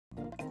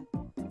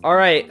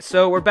Alright,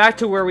 so we're back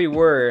to where we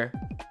were.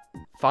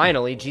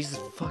 Finally, Jesus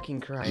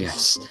fucking Christ.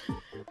 Yes.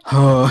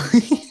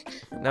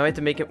 Now I have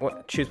to make it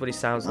choose what he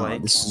sounds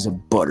like. This is a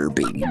butter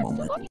baby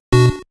moment.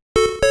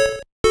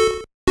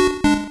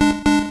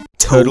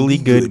 Totally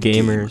good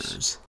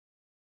gamers.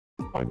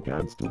 I'm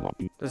Gangsta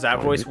Lucky. Does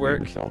that voice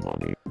work?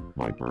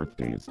 My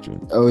birthday is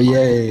June. Oh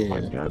yeah.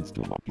 I'm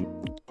Gangsta Lucky.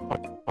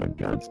 I'm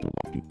Gangsta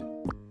Lucky.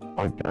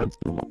 I'm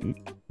Gangsta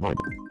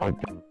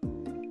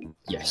Lucky.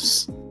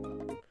 Yes.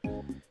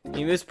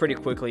 He moves pretty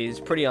quickly. He's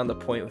pretty on the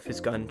point with his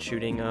gun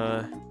shooting.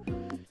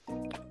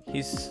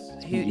 He's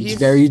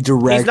very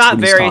direct. He's not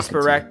very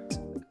direct.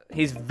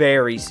 He's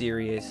very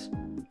serious.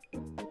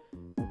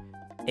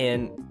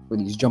 And when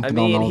he's jumping I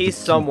mean, on all he's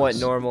the somewhat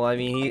keys. normal. I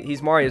mean,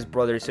 he's Mario's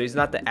brother, so he's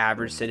not the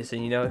average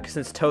citizen, you know.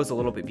 Since Toad's a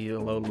little bit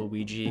below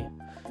Luigi.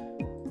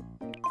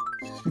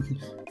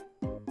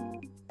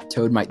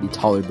 Toad might be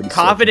taller, but he's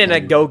Confident, a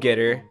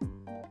go-getter.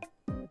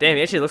 Damn,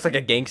 he actually looks like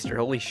a gangster.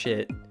 Holy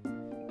shit.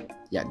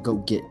 Yeah, go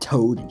get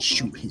Toad and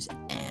shoot his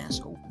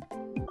ass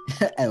open.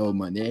 El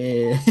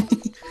money.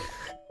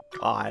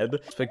 God.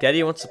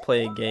 Spaghetti wants to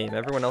play a game.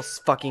 Everyone else is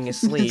fucking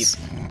asleep.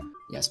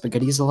 Yeah,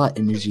 Spaghetti has a lot of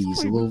energy.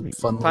 He's a little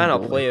fun. Fine, I'll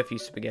play a few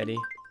Spaghetti.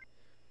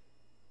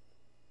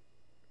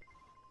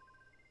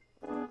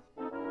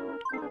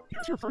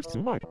 Here's your first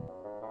item.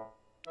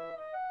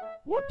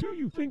 What do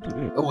you think of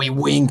it? Oh, he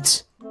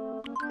winked.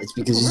 It's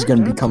because he's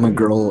gonna become a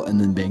girl and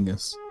then bang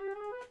us.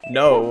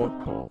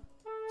 No.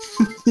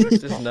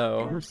 Just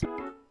no. What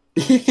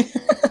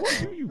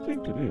do you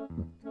think of it?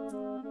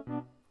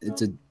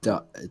 It's a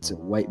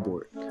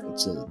whiteboard.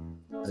 It's a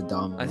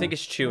domino. I think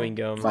it's chewing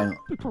gum. Final.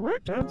 The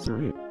correct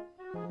answer is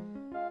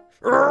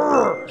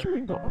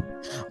chewing gum.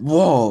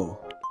 Whoa!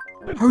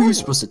 How are you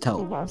supposed to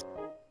tell?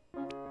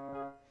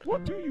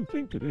 What do you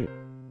think of it?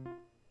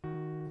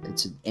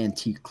 It's an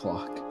antique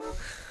clock.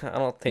 I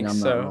don't think I'm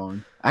so. not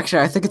wrong.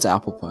 Actually, I think it's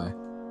apple pie.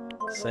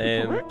 The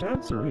Same. correct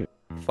answer is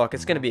Fuck,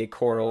 it's gonna be a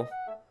coral.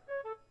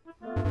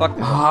 Fuck.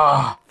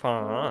 Ah!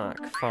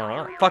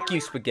 Fuck you,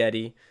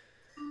 Spaghetti.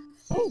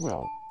 oh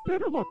well.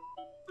 Better luck.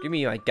 Give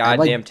me my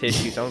goddamn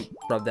tissue. Don't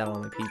rub that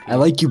on my pee-pee. I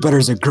like you better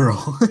as a girl.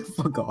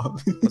 Fuck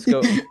off. Let's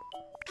go.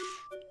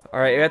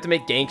 Alright, we have to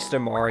make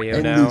Gangsta Mario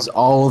And now. lose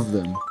all of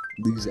them.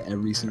 Lose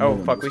every single Oh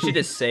one. fuck, we should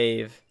just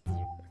save.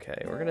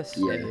 Okay, we're gonna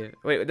save. Yeah.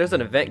 Wait, there's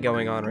an event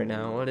going on right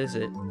now. What is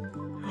it?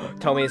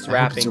 Tell me it's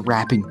I hope it's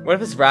rapping. rapping. What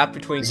if it's rap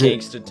between Is it-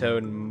 Gangsta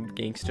Toad and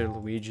Gangsta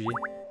Luigi?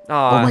 Aw,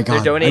 Oh my they're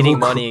God, donating I will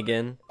money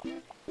again.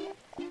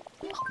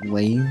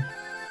 Lame.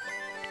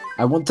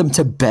 I want them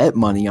to bet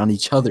money on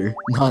each other,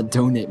 not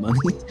donate money.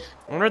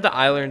 I wonder what the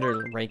Islander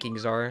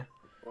rankings are.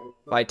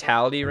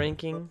 Vitality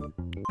ranking?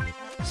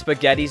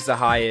 Spaghetti's the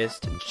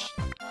highest.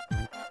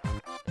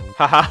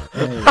 Haha.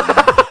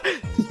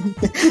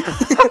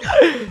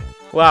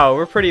 Wow,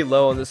 we're pretty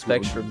low on the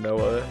spectrum,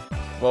 Noah.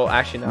 Well,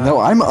 actually not. No,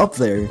 I'm up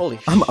there. Holy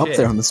I'm shit. up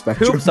there on the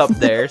spectrum. Poop's up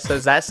there, so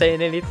is that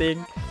saying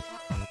anything?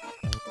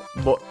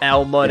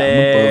 El money.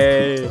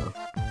 Yeah,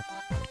 I'm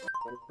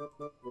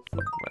above Poop,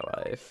 Fuck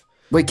my life.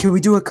 Wait, can we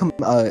do a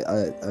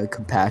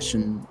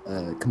compassion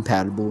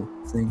compatible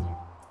thing?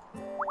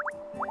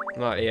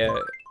 Not yet.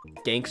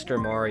 Gangster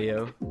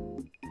Mario.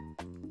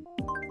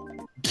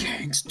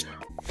 Gangsta.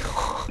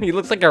 He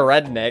looks like a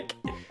redneck.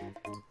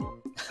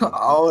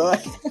 Oh.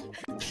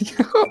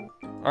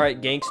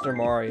 Alright, Gangster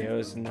Mario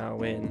is now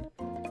in.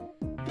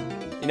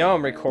 You know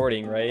I'm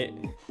recording, right?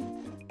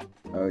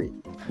 Oh,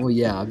 well,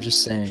 yeah, I'm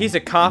just saying. He's a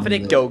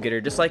confident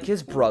go-getter, just like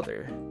his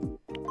brother.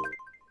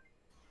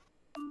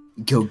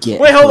 Go get.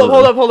 Wait, hold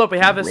her. up. We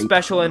have a Rape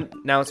special her.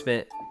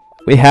 announcement.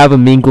 We have a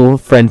mingle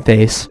friend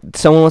face.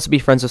 Someone wants to be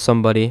friends with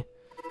somebody.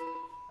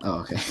 Oh,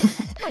 okay.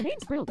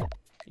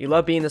 You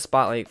love being in the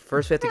spotlight.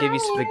 First, we have to give you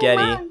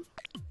spaghetti.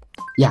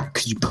 Yeah,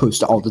 because you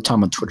post all the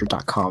time on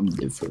Twitter.com.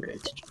 Live for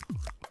it.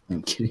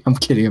 I'm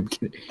kidding.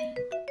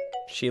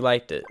 She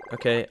liked it.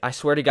 Okay, I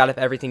swear to God, if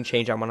everything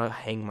changed, I'm gonna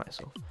hang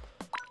myself.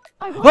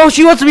 Oh,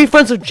 she wants to be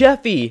friends with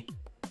Jeffy.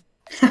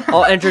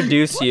 I'll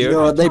introduce you. You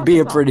know what? They'd be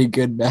a pretty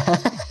good match.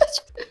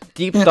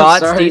 Deep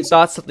thoughts, Sorry.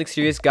 something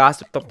serious,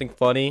 gossip, something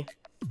funny.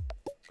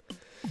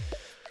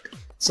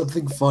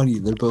 Something funny.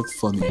 They're both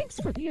funny.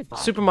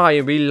 Super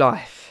Mario real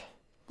life.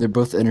 They're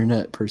both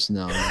internet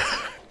personalities.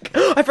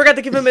 I forgot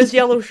to give him his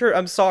yellow shirt.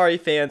 I'm sorry,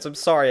 fans. I'm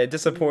sorry. I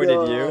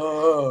disappointed you.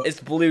 No. It's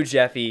blue,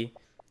 Jeffy.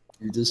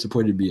 You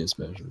disappointed me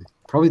especially.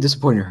 Probably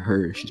disappointed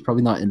her. She's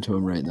probably not into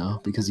him right now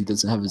because he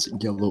doesn't have his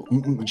yellow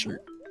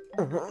shirt.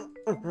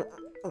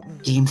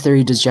 Game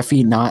theory, does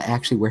Jeffy not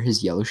actually wear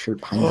his yellow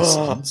shirt behind the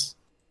scenes?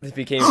 They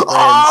became friends.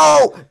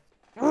 Oh!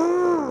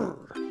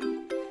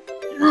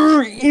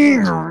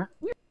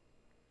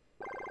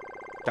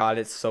 God,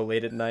 it's so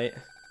late at night.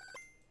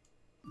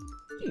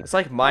 It's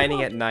like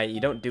mining at night. You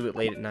don't do it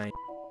late at night.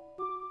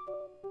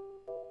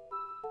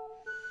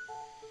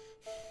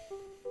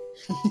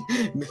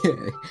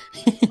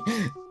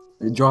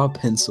 Draw a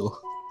pencil.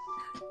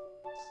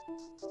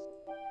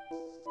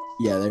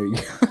 Yeah, there you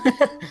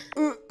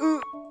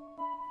go.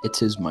 It's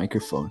his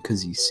microphone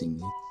because he's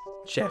singing.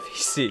 Jeffy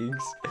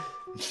sings.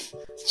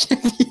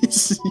 Jeffy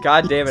sings.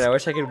 God damn it! I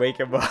wish I could wake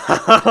him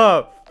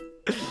up.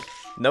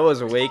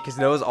 Noah's awake because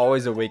Noah's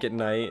always awake at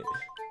night.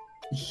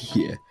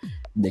 Yeah,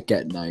 Nick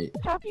at night.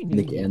 Happy New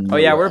Nick Year. and Oh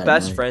yeah, Noah we're at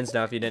best night. friends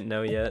now. If you didn't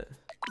know yet.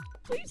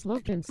 Please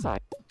look inside.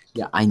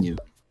 Yeah, I knew.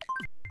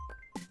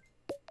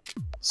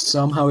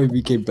 Somehow we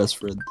became best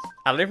friends.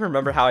 I don't even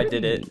remember how I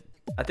did it.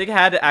 I think I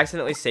had to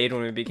accidentally save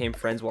when we became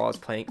friends while I was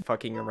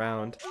fucking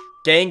around.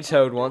 Gang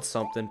Toad wants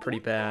something pretty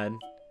bad.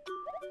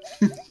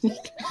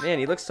 Man,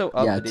 he looks so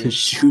Yeah, uppity. to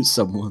shoot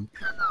someone.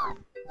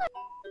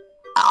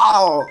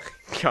 Ow!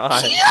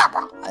 God.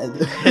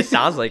 It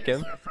sounds like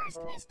him.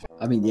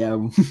 I mean, yeah.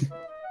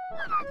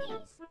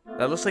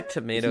 That looks like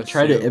tomato If you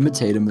try soup. to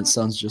imitate him, it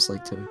sounds just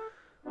like Toad.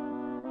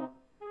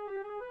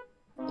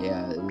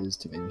 Yeah, it is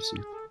tomato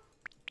soup.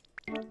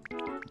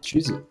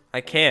 Choose it.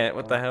 I can't.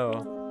 What the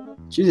hell?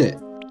 Choose it.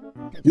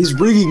 He's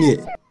rigging it.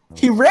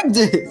 He rigged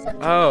it.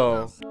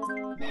 Oh.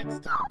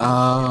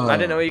 Oh. I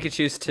didn't know you could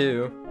choose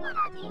two.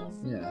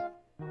 Yeah.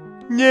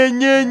 Nya,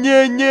 nya,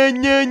 nya, nya,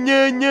 nya,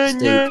 nya, nya,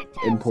 nya. Steak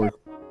import.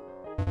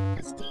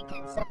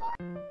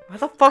 How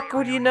the fuck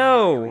would you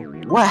know?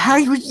 What? How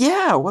you?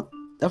 Yeah. What?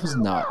 That was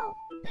not.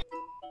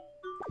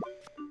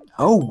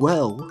 Oh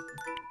well.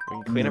 We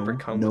can clean up her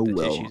cum No, with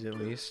the well. tissues at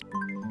least.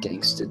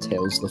 Gangsta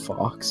Tails the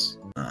Fox.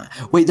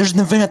 Wait, there's an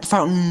event at the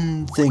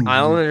fountain thing.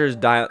 Islanders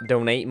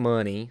donate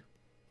money.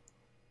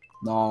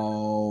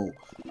 No,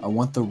 I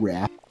want the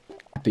rapping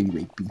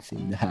raping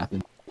thing to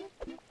happen.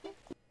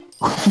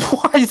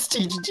 Why is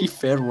TGG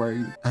fan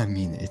wearing? I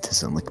mean, it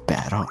doesn't look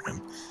bad on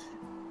him.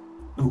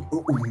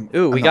 Ooh, we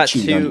I'm not got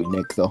cheating on two. you,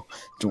 Nick, though.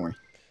 Don't worry.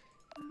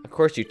 Of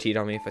course you cheat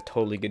on me if a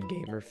totally good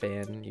gamer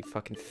fan, you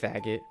fucking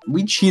faggot.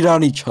 We cheat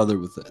on each other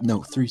with it.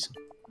 No, threesome.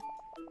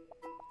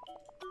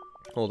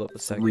 Hold up a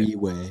second.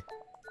 Three-way.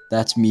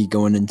 That's me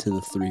going into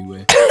the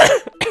three-way.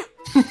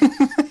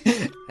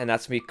 And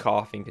that's me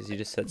coughing because you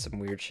just said some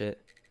weird shit.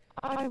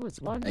 I was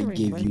I wondering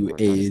gave when you were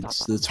gonna AIDS.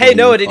 stop That's Hey why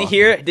Noah, you're did you coughing.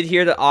 hear? Did you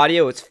hear the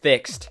audio? It's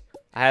fixed.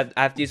 I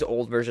have to use the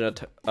old version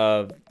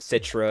of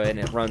Citra and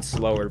it runs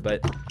slower, but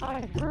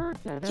I heard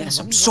that. Yes,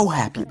 I'm everyone so was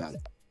happy different. about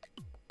it.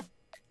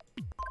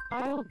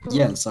 I'll go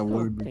Yes, I scope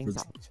wanted to. things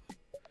out.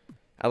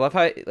 I love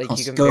how like I'll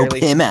you can scope barely.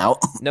 him out.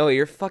 Noah,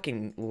 you're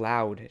fucking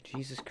loud.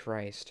 Jesus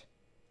Christ.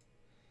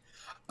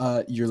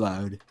 You're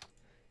loud.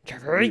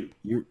 Jeffrey.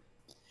 You're.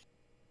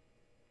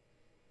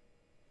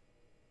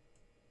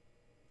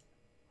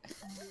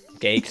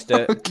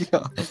 Gangsta. Oh,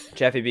 God.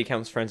 Jeffy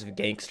becomes friends with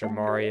Gangster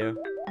Mario.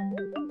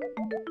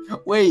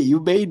 Wait, you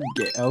made.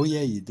 Oh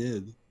yeah, you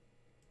did.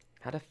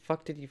 How the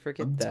fuck did you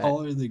forget I'm that?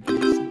 taller than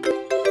Gangsta.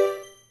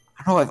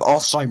 I don't have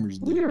Alzheimer's.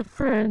 Dude. We're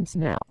friends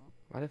now.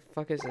 Why the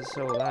fuck is this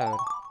so loud?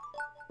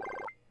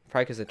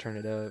 Probably because I turned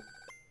it up.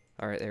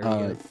 Alright, there we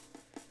go.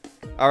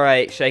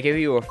 Alright, should I give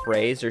you a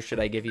phrase or should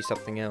I give you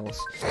something else?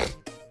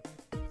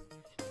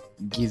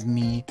 Give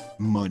me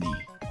money.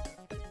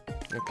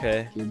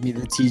 Okay. Give me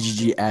the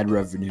TGG ad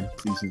revenue,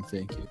 please and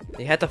thank you.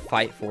 You had to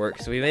fight for it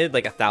because we made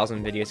like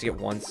 1,000 videos to get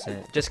 1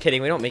 cent. Just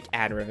kidding, we don't make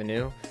ad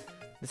revenue.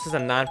 This is a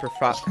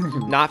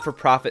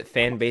not-for-profit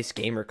fan-based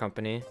gamer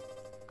company.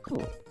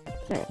 Cool.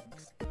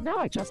 Thanks. Now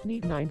I just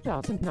need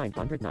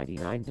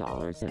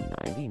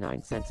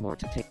 $9,999.99 more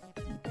to take.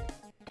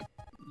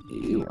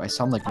 Ew, I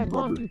sound like I rubber.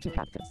 want you to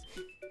have this.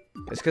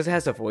 It's because it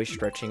has a voice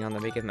stretching on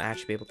that make him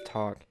actually be able to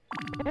talk.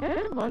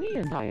 And Money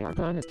and I are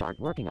gonna start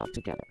working out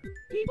together.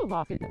 People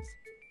love fitness.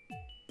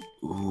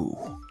 Ooh,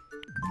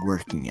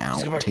 working out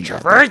He's like,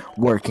 together. "Jeffrey!"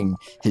 Working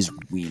his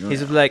wiener.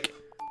 He's like,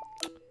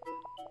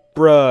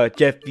 bruh,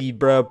 Jeffy,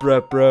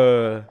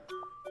 bruh.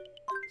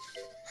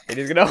 And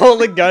he's gonna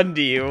hold a gun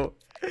to you.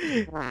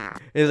 He's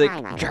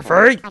like,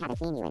 Jeffrey! I haven't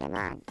seen you in a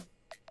month.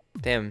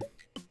 Damn.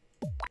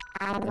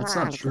 That's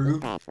not true.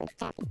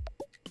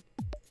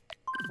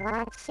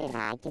 What should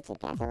I do to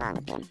get along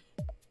with him?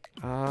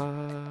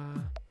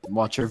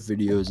 Watch our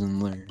videos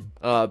and learn Be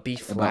about the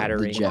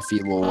flattering. Jeffy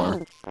lore.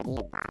 Thanks for the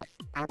advice.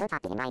 I'll go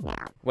talk to him right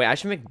now. Wait, I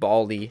should make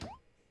Baldy.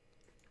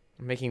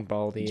 I'm making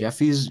Baldy.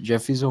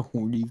 Jeffy's a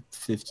horny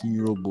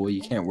 15-year-old boy.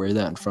 You can't wear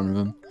that in front of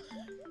him.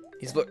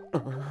 He's look.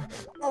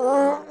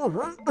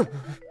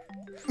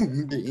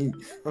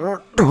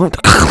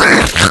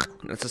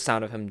 That's the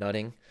sound of him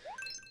nutting.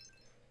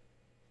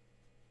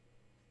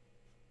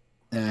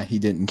 He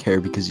didn't care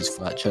because he's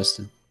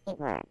flat-chested. It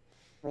worked.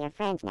 We are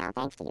friends now,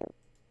 thanks to you.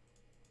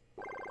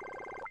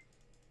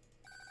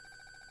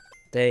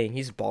 Dang,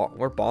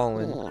 we're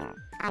balling. Here,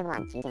 I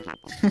want you to have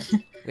this.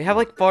 We have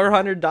like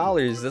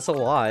 $400. That's a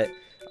lot.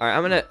 All right,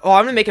 I'm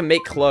gonna make him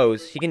make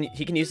clothes. He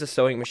can use the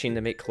sewing machine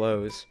to make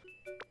clothes.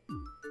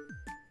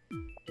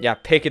 Yeah,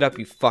 pick it up,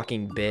 you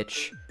fucking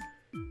bitch.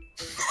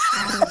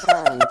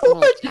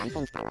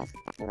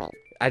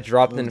 I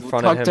dropped it in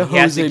front of Talk him. to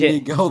Jose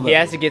Miguel, He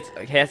has to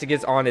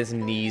get on his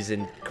knees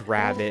and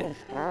grab it. This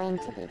is going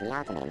to be the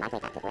ultimate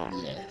multi-tactic wear.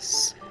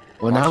 Yes.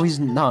 Well, now he's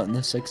not in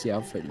the sexy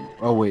outfit anymore.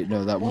 Oh, wait,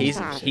 no, that one.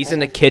 He's in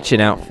the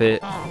kitchen outfit.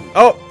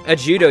 Oh, a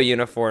judo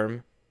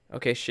uniform.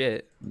 Okay,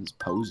 shit. He's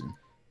posing.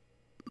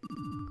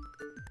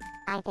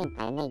 I think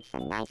I made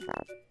some nice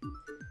clothes.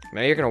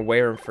 Now you're gonna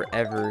wear them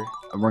forever.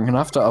 We're gonna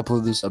have to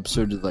upload this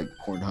episode to like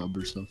Pornhub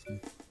or something.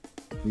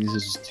 Because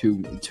this is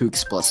too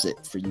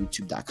explicit for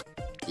YouTube.com.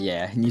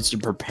 Yeah, he needs to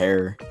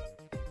prepare.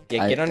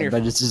 Yeah, get on your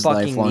bet it's his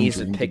fucking lifelong knees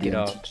dream and to pick be it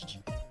on up.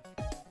 TGG.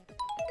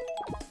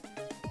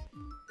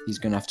 He's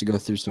gonna have to go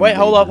through some. Wait,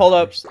 hold up, labor hold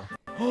up. first,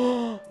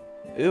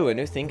 Ooh, a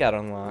new thing got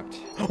unlocked.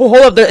 Oh, hold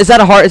up. Is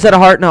that a heart? Is that a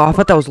heart? No, I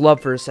thought that was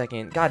love for a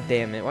second. God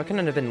damn it. Why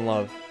couldn't it have been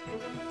love?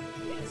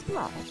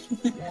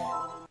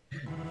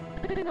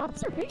 An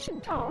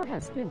observation tower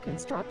has been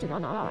constructed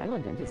on our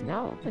island and is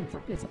now open for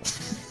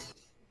business.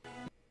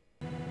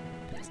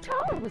 This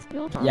tower was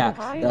built on Yeah,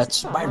 the highest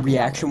that's my tower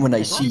reaction when I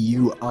in see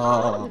you.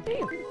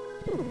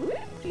 It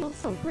feels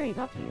so great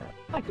up here.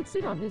 I could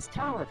sit on this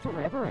tower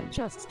forever and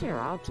just stare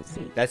out to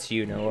sea. That's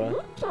you, Noah.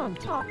 Looked on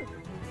top.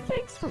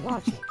 Thanks for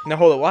watching. No,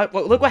 hold up.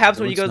 What? Look what happens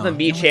when you go to the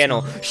B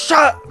channel.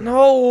 Shut.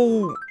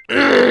 No.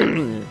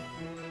 I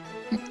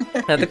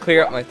have to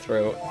clear up my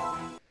throat.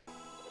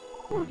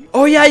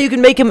 Oh yeah, you can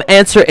make him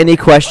answer any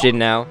question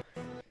now.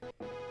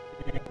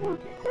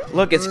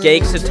 Look, it's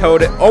Gangsta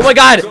Toad. Oh my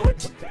God!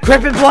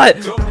 Crip and blood.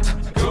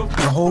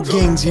 The whole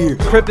gang's here.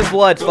 Crip and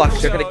blood. Fuck,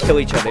 they're gonna kill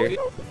each other.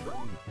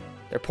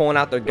 They're pulling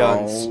out their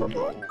guns.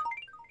 Oh.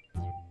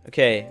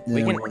 Okay, we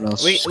Yeah, can. everyone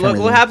else Look, is kinda what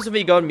there. happens if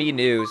we go to Me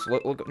News?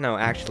 No,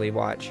 actually,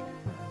 watch.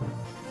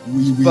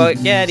 We-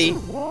 Spaghetti.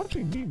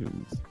 Watching the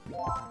news.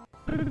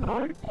 An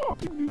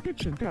eye-popping new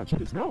kitchen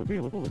gadget is now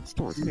available in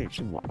stores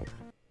nationwide.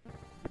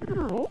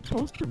 Your old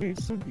toaster may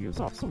soon be as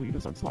obsolete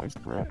as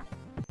unsliced bread.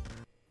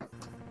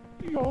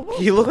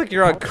 You look like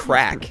you're on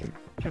crack.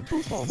 Can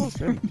toast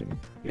almost anything.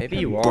 Maybe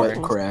you Butt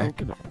are.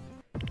 crack.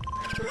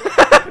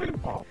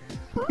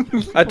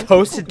 A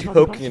toasted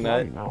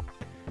coconut.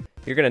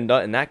 You're gonna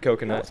nut in that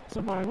coconut.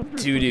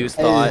 Doo-doo's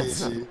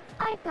thoughts.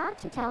 I've got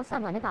to tell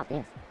someone about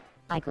this.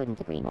 I couldn't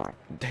agree more.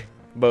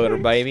 Butter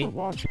baby.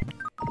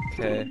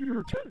 Okay.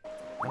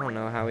 I don't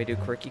know how we do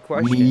quirky Me,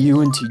 questions.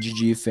 you, and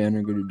TGG fan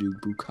are gonna do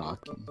bukkake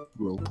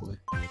roleplay.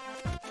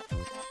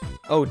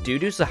 Oh,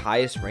 Doo-doo's the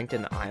highest ranked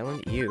in the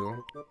island?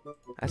 Ew.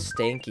 That's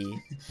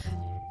stanky.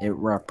 It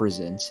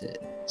represents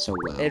it so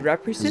well. It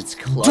represents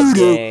It's Club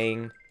doo-doo.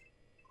 Gang.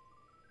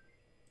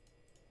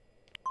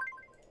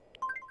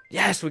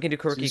 Yes, we can do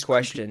quirky This is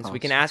questions. We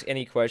creepypasta. can ask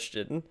any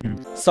question.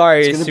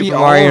 Sorry, It's gonna be Super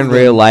all Mario in of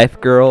real them. life,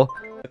 girl.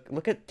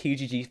 Look at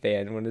TGG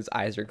fan when his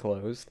eyes are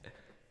closed.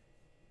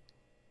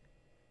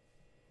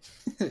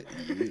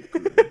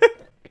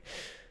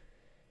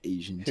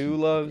 Asian. Who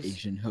loves-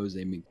 Asian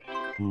Jose Mc.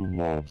 Who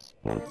loves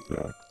butt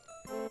sex?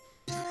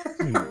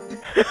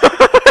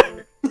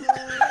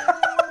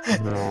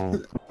 Now,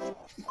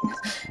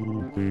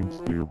 who thinks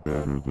they're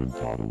better than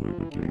Totally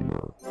the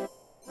Gamer?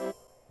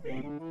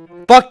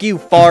 Fuck you, You're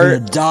fart.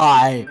 gonna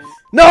die.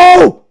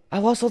 No! I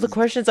lost all the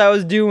questions I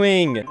was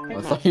doing.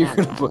 I thought you were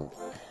gonna put.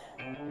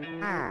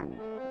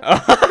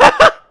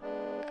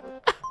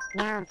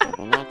 Now for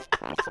the next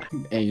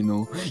question.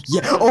 Anal.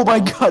 Yeah. Oh my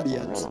God.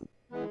 Yes.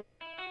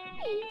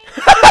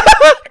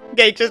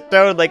 Gay just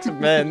Toad likes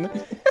men.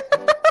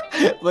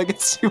 Like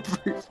it's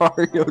Super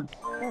Mario.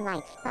 Who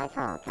likes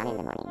butthole come in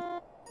the morning?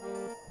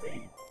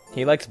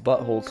 He likes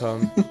butthole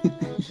cum.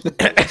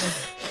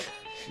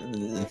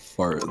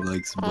 Fart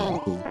likes Thanks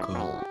vocal for cum.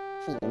 playing.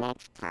 See you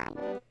next time.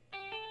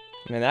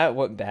 Man, that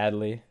went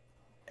badly.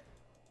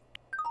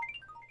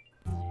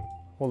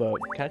 Hold up.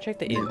 Can I check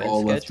the They event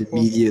all left schedule?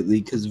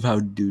 immediately because of how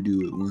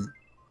doo-doo it went.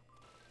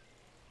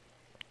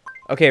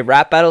 Okay,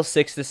 rap battle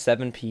 6 to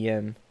 7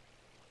 p.m.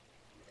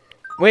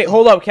 Wait,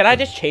 hold up. Can I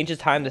just change the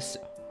time to...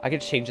 I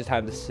could change the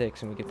time to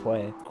 6 and we could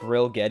play.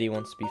 Grill Getty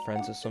wants to be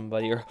friends with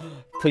somebody. Or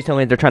please tell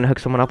me they're trying to hook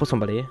someone up with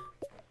somebody.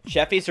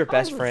 Sheffy's her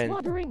best I was friend.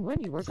 wondering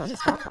when you were gonna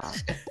stop by.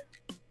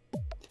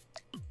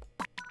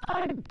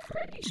 I'm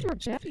pretty sure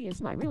Jeffy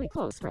is my really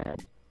close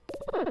friend.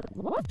 But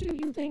what do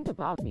you think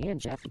about me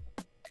and Jeffy?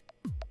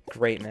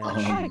 Great match.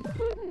 I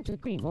couldn't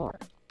agree more.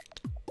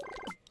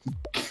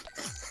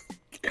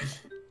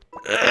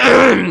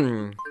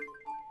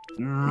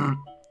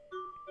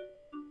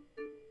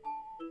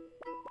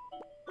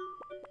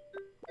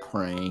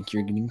 Prank.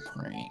 You're getting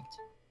pranked.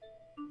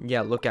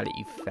 Yeah, look at it,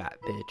 you fat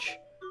bitch.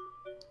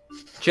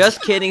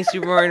 Just kidding,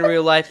 Super Mario in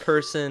real life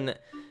person.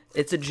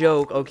 It's a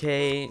joke,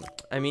 okay?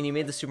 I mean, you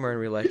made the Super Mario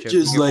in real life joke.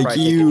 Just can like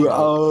probably take a you. joke.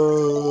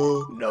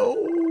 Oh.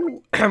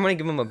 No. I'm gonna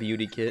give him a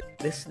beauty kit.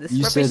 This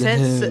You said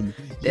represents him.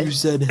 You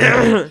said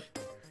him.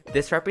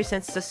 this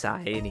represents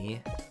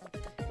society.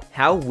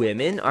 How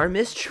women are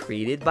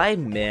mistreated by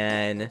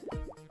men.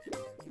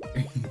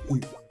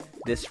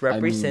 This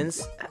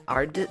represents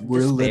our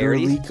We're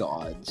literally disparities.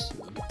 gods.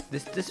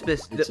 This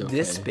okay.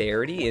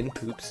 disparity in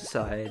poop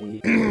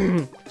society.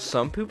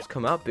 Some poops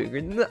come out bigger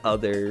than the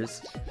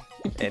others,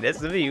 and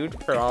it's a huge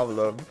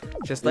problem.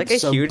 Just like a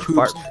Some huge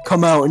poops fart.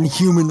 come out in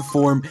human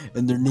form,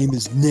 and their name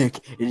is Nick,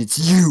 and it's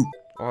you.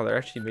 Oh, they're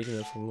actually making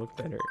this one look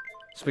better.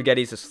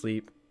 Spaghetti's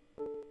asleep.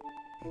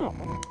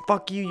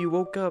 Fuck you! You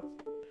woke up.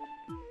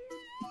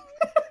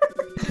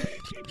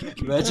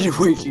 Imagine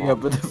waking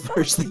up and the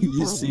first thing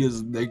you see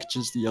is Nick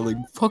just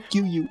yelling, "Fuck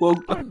you! You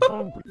woke up." I'm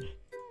hungry.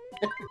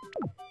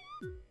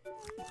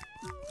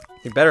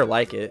 You better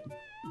like it.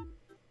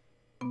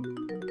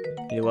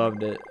 He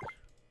loved it.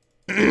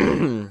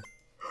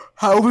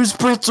 How is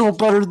pretzel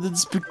better than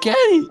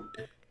spaghetti?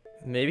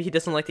 Maybe he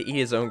doesn't like to eat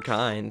his own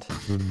kind.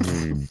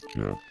 The name's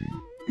Jeffy.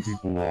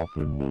 People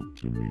often look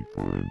to me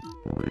for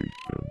inspiration.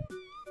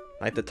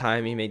 Like the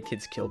time he made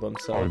kids kill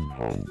themselves. I'm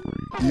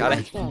hungry.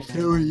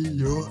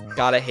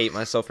 Gotta hate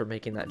myself for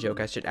making that joke.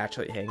 I should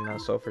actually hang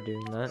myself for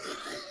doing that.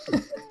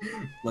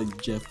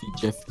 Like Jeffy.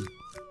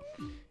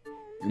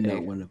 In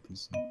that one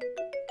episode.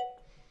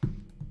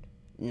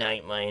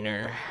 Night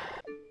Miner.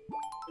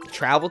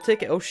 Travel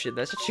ticket? Oh shit,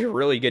 that's actually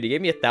really good. He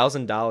gave me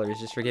 $1,000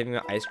 just for giving me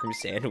an ice cream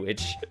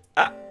sandwich.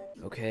 Ah.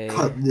 Okay.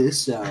 Cut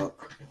this out.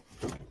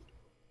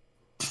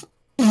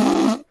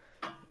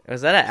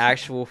 Was that an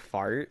actual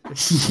fart?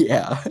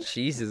 Yeah.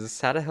 Jesus,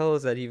 how the hell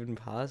is that even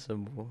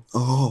possible?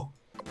 Oh.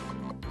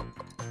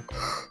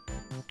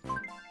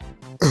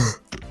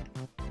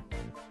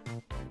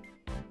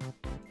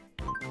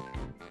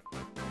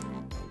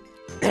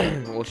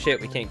 Well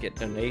shit, we can't get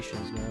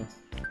donations now.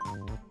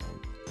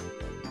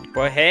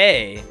 But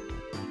hey,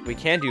 we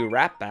can do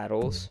rap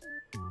battles.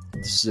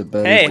 This is a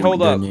better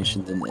hold up.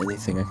 donation than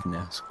anything I can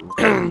ask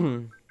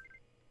for.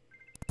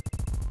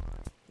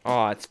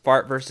 Oh, it's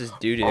fart versus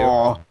doo-doo.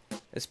 Oh.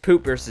 It's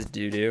poop versus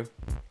doo-doo.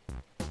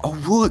 Oh,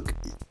 look!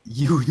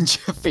 You and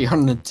Jeffy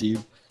on the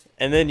team.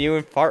 And then you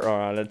and fart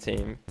are on a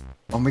team.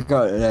 Oh my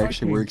god, it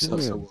actually I works came out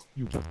to so live. well.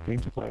 You just came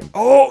to play.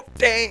 Oh,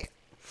 dang!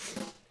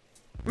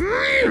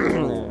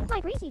 My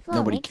greasy flow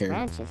Nobody makes cared.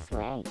 branches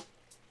sway.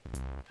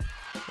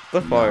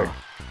 The fart.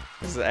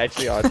 This is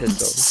actually It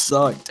autism.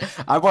 sucked.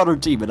 I'm on her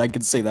team and I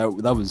can say that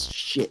was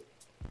shit.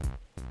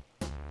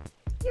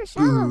 Your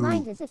shallow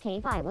mind is a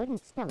cave I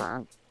wouldn't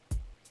spelunk.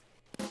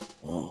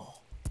 Oh.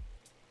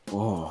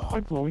 Oh.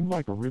 I'm flowing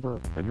like a river,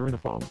 and you're in a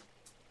funk.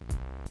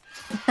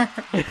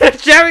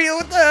 Jerry,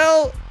 what the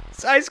hell?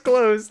 His eyes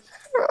closed.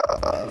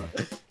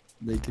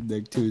 They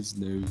connect to his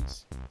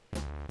nose.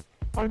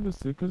 I'm the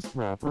sickest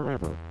rapper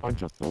ever. I'm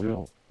just so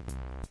ill.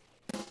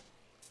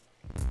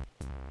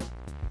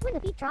 When the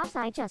beat drops,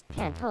 I just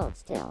can't hold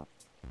still.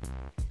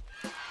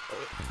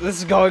 This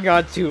is going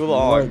on too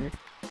long.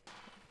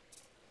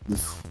 The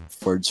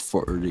fart's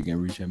farting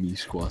every time he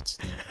squats.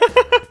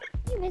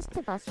 You missed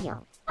the bus,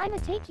 yo. I'ma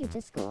take you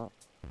to school.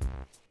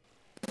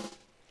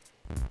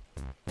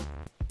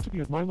 To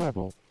be at my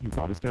level, you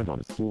gotta stand on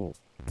a stool.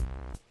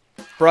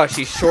 Bruh,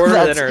 she's shorter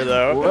than her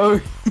though.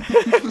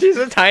 Whoa. She's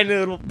a tiny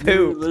little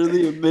You're poop.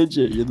 literally a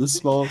midget. You're the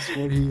smallest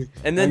one here.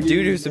 And then I give you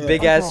doo-doo's a that.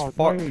 big I ass brought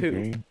fart my poop.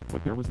 game,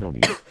 but there was no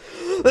need.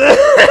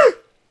 I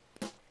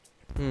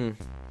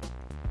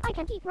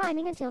can keep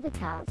rhyming until the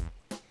cows.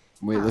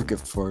 Wait, look at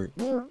fart.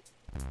 Moo.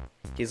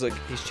 He's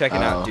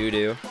checking out Oh.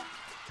 doo-doo.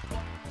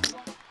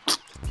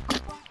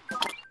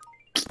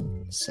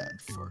 Sad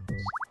farts.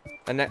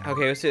 And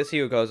okay, let's see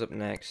who goes up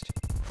next.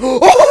 Oh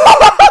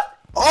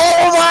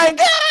my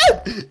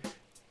god!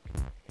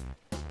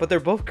 But they're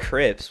both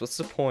Crips. What's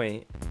the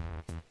point?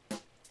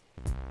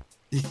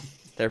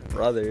 They're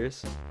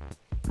brothers.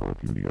 You're a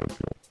beauty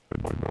angel,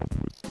 and my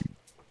mountain was steep.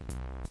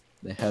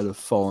 They had a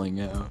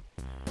falling out.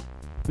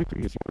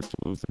 Victory is yours to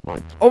lose and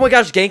mine. Oh my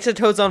gosh, Gangsta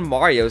Toad's on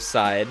Mario's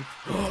side.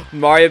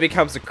 Mario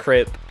becomes a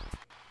Crip.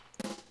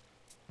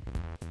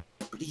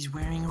 But he's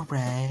wearing a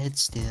red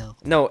still.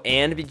 No,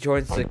 and he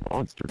joins I'm the. a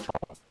monster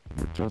child.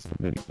 You're just a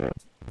minivan.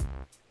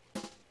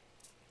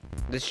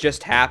 This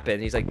just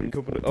happened. He's like,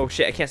 oh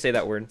shit, I can't say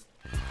that word.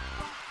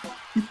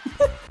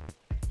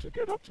 To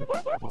get up to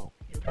my level,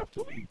 you have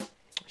to leave.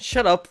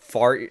 Shut up,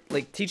 fart.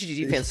 Like,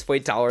 TGG fans way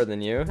taller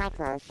than you. My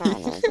clothes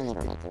shines and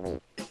it'll make you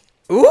weep.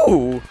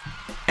 Ooh!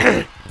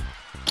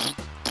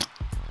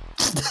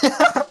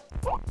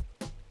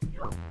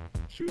 Your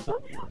shoes are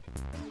weird.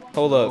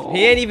 Hold up.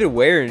 He ain't even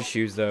wearing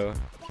shoes, though.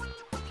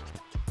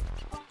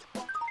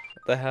 What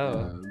the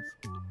hell?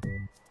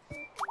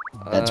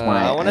 That's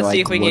why I want to I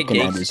see like if we get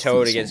looking at his Gangsta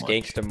Toad feet so against much.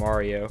 Gangsta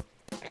Mario.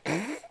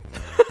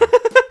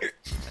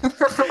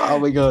 Oh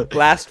my god.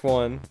 Last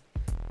one.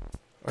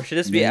 Or should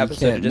this be an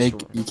episode of just...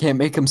 You can't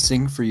make him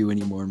sing for you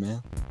anymore,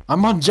 man.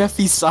 I'm on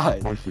Jeffy's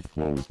side. My sick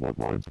flow is what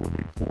rhymes were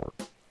made for.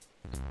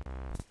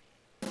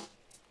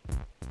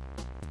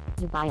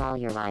 You buy all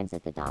your rhymes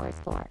at the dollar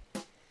store.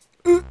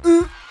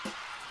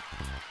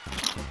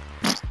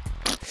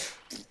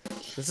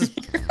 This is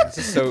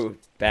so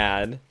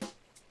bad.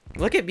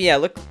 Look at me. I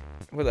look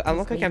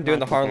like I'm doing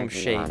the Harlem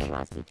Shake.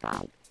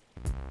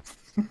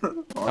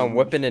 I'm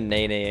whipping and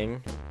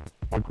nay-naying.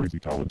 I'm crazy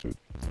talented,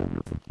 so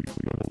you're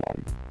completely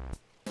unalive.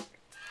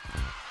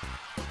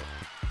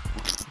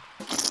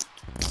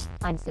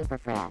 I'm super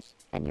fresh,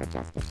 and you're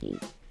just a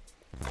sheep.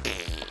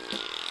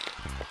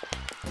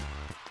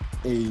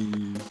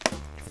 Hey.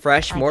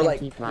 Fresh, I more can like...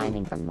 keep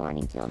rhyming from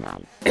morning till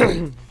night.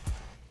 You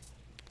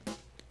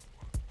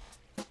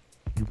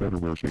better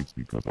wear shades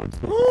because I'm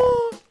still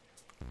alive.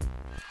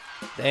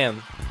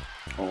 Damn.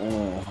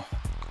 Oh.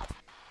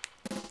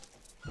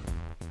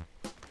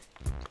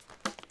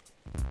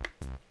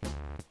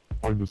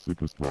 I'm the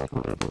sickest rapper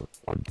ever.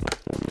 I'm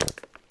just so ill.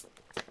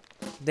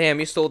 Damn,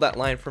 you stole that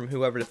line from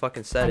whoever the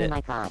fucking said I'm in it.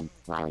 my con,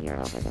 while you're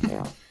over the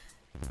hill.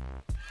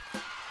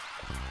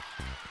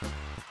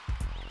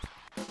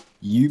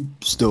 You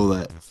stole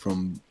that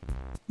from.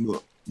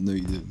 Well, no,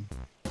 you didn't.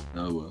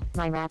 Oh well.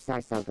 My raps are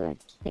so good,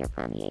 they're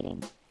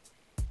permeating.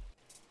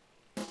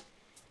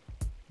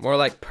 More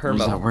like What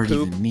does that perma word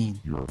poop. even mean?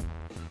 Your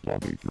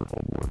mommy, your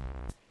homework.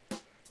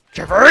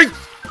 Jeffrey!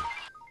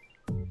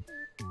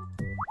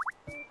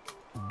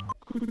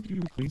 Could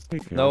you please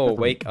take care No, of the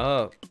wake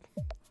up.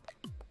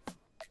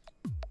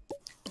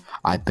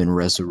 I've been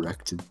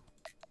resurrected.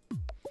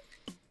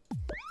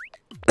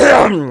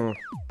 There you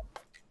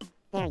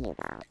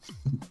go.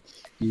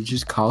 You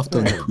just coughed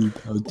on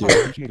poop. How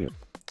dare appreciate it.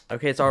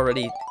 Okay, it's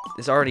already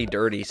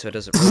dirty, so it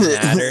doesn't really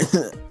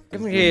matter. I'm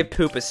gonna give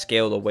poop a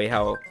scale to weigh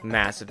how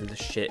massive this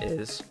shit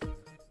is.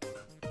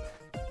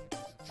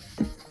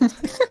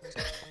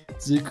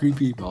 It's a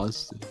creepy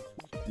monster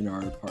in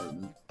our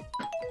apartment.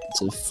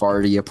 It's a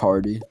farty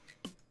party.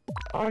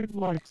 I'd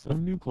like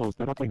some new clothes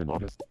that are plain and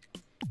honest.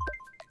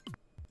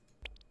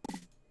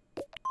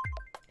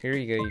 Here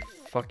you go, you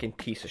fucking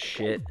piece of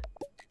shit.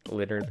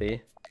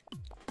 Literally.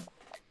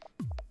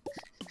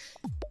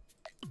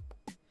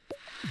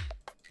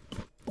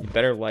 You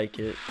better like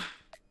it.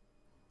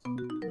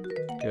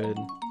 Good.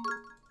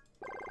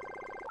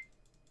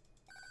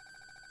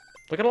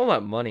 Look at all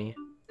that money.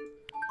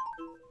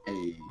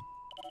 Hey.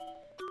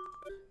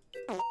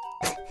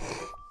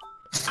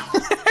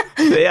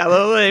 Yeah,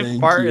 literally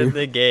Thank fart you. in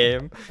the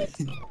game.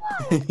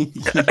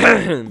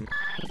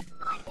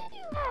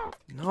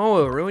 No,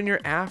 it'll ruin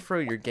your afro,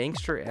 your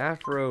gangster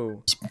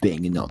afro. He's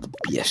banging on the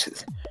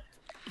bitches.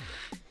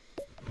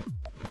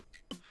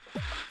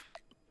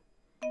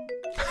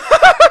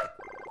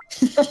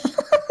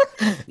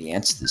 The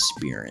answer to the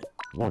spirit.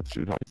 What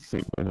should I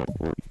say when I'm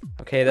worried?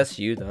 Okay, that's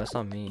you though, that's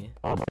not me.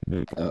 I'm a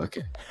nigga. Oh,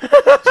 okay.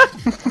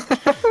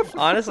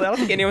 Honestly, I don't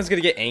think anyone's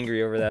gonna get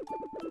angry over that.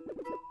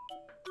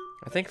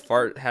 I think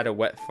fart had a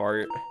wet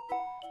fart.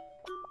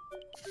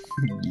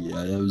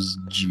 Yeah, that was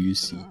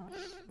juicy.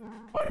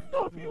 I'm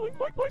not feeling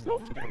like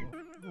myself today.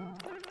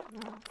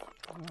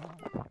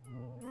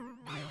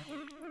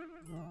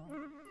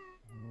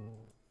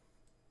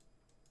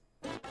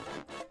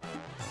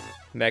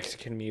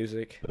 Mexican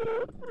music.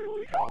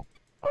 Really help.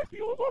 I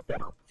feel a lot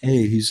better.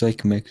 Hey, he's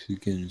like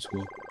Mexican as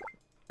well.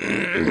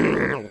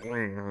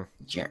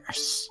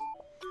 Yes.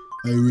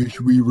 I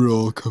wish we were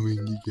all coming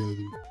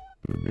together.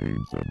 The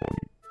name's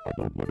Emily. I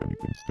don't let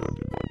anything stand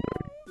in my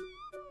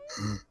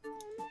way.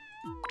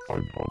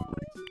 I'm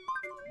hungry.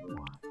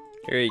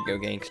 Here you go,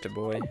 gangsta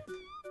boy.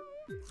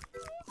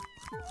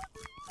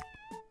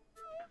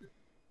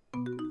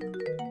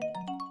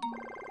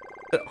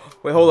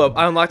 Wait, hold up.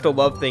 I unlocked the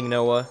love thing,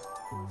 Noah.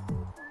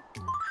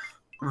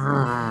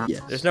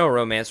 Yes. There's no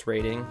romance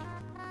rating.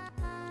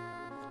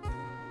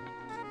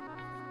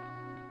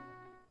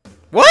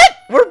 What?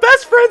 We're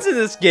best friends in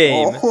this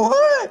game.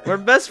 What? We're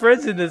best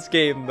friends in this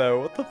game, though.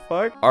 What the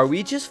fuck? Are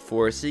we just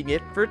forcing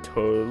it for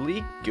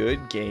totally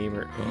good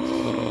gamer?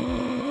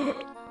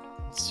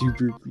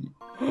 Super.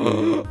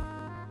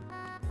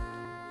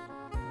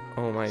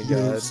 Oh my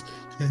Yes.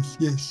 Yes.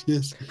 Yes.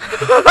 Yes.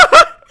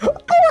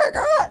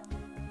 god.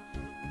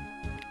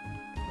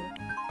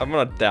 I'm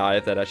gonna die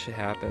if that actually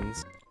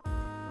happens.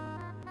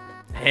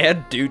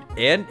 And dude,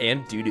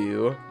 and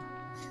doo-doo.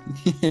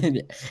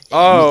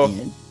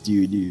 Oh.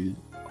 Dude.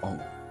 Oh.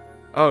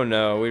 Oh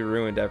no, we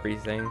ruined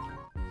everything.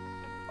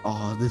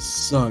 Oh, this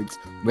sucks.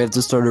 We have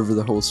to start over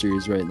the whole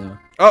series right now.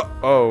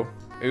 Oh.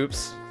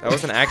 Oops. That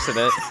was an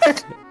accident.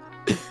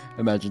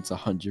 Imagine it's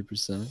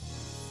 100%. I don't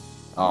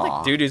Aw.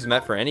 think doo-doo's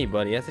meant for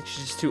anybody. I think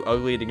she's just too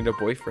ugly to get a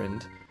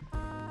boyfriend.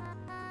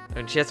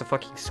 And she has a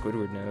fucking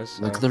Squidward nose.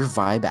 So. Look at their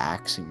vibe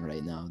axing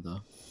right now,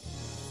 though.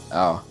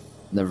 Oh,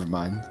 never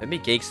mind. That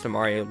made Gangsta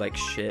Mario like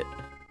shit.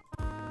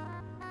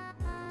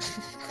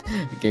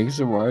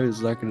 Gangsta Mario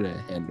is not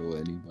gonna handle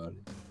anybody.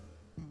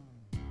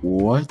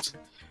 What?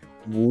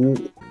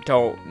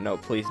 Don't, no,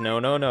 please, no.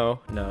 It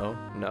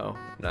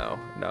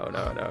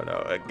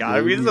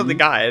gotta be something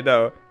guy,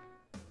 no.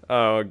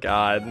 Oh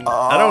god.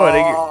 I don't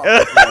wanna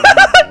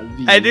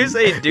I do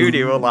say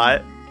doo-doo a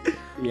lot.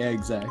 Yeah,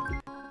 exactly.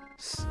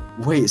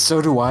 Wait,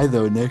 so do I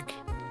though, Nick.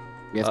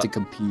 We have to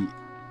compete.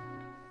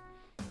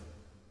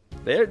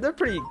 They're kind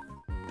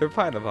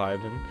of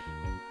vibing.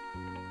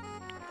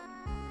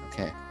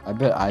 Okay, I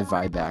bet I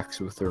vibe axe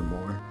with her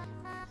more.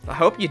 I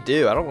hope you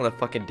do. I don't want to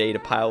fucking date a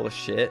pile of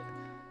shit.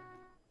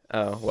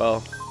 Oh,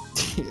 well.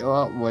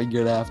 Well, we're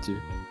gonna have to.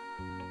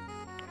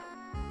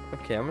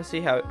 Okay, I'm gonna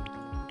see how...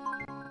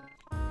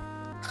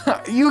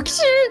 You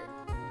excited?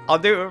 I'll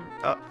do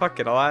it. Fuck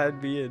it, I'll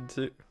add me in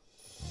too.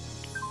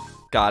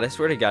 God, I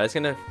swear to God, it's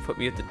gonna put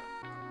me at the...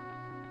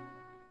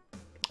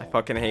 I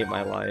fucking hate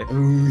my life.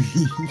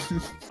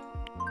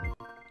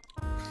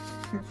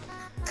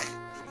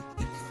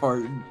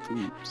 Fart and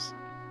poops.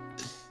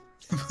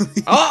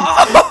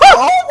 Oh!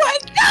 Oh my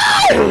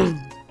god!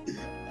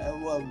 I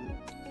love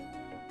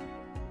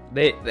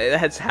it. That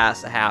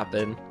has to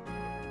happen.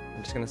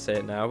 I'm just gonna say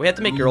it now. We have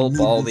to make your old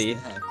Baldy.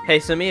 Hey,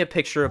 send me a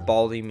picture of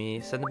Baldy me.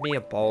 Send me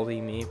a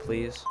Baldy me,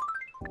 please.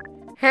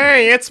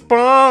 Hey, it's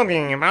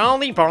Baldy.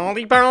 Baldy.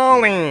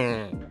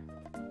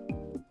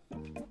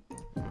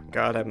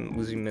 God, I'm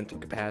losing mental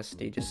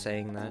capacity just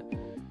saying that.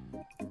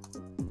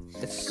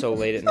 It's so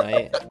late at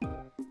night.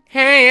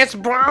 Hey, it's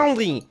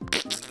Brownie!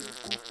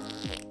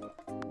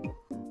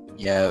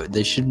 Yeah,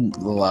 they shouldn't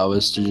allow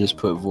us to just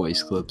put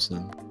voice clips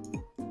in.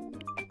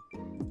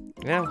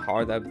 You know how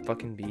hard that would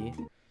fucking be?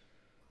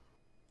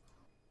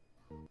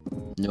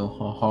 You know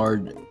how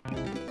hard.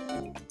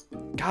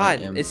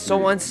 God, am it's so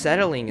for-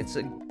 unsettling. It's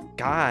a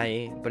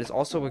guy, but it's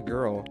also a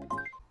girl.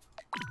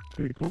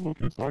 Take a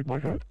look inside my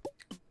head.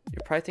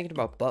 You're probably thinking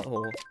about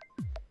butthole.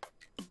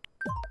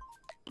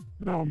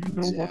 Now you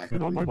know what's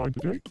been on my mind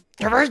today.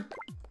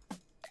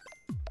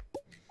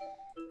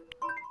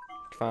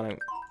 Fine.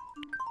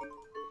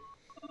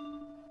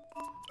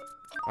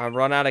 I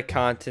run out of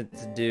content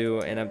to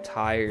do, and I'm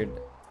tired.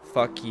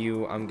 Fuck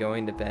you. I'm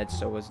going to bed.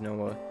 So is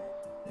Noah.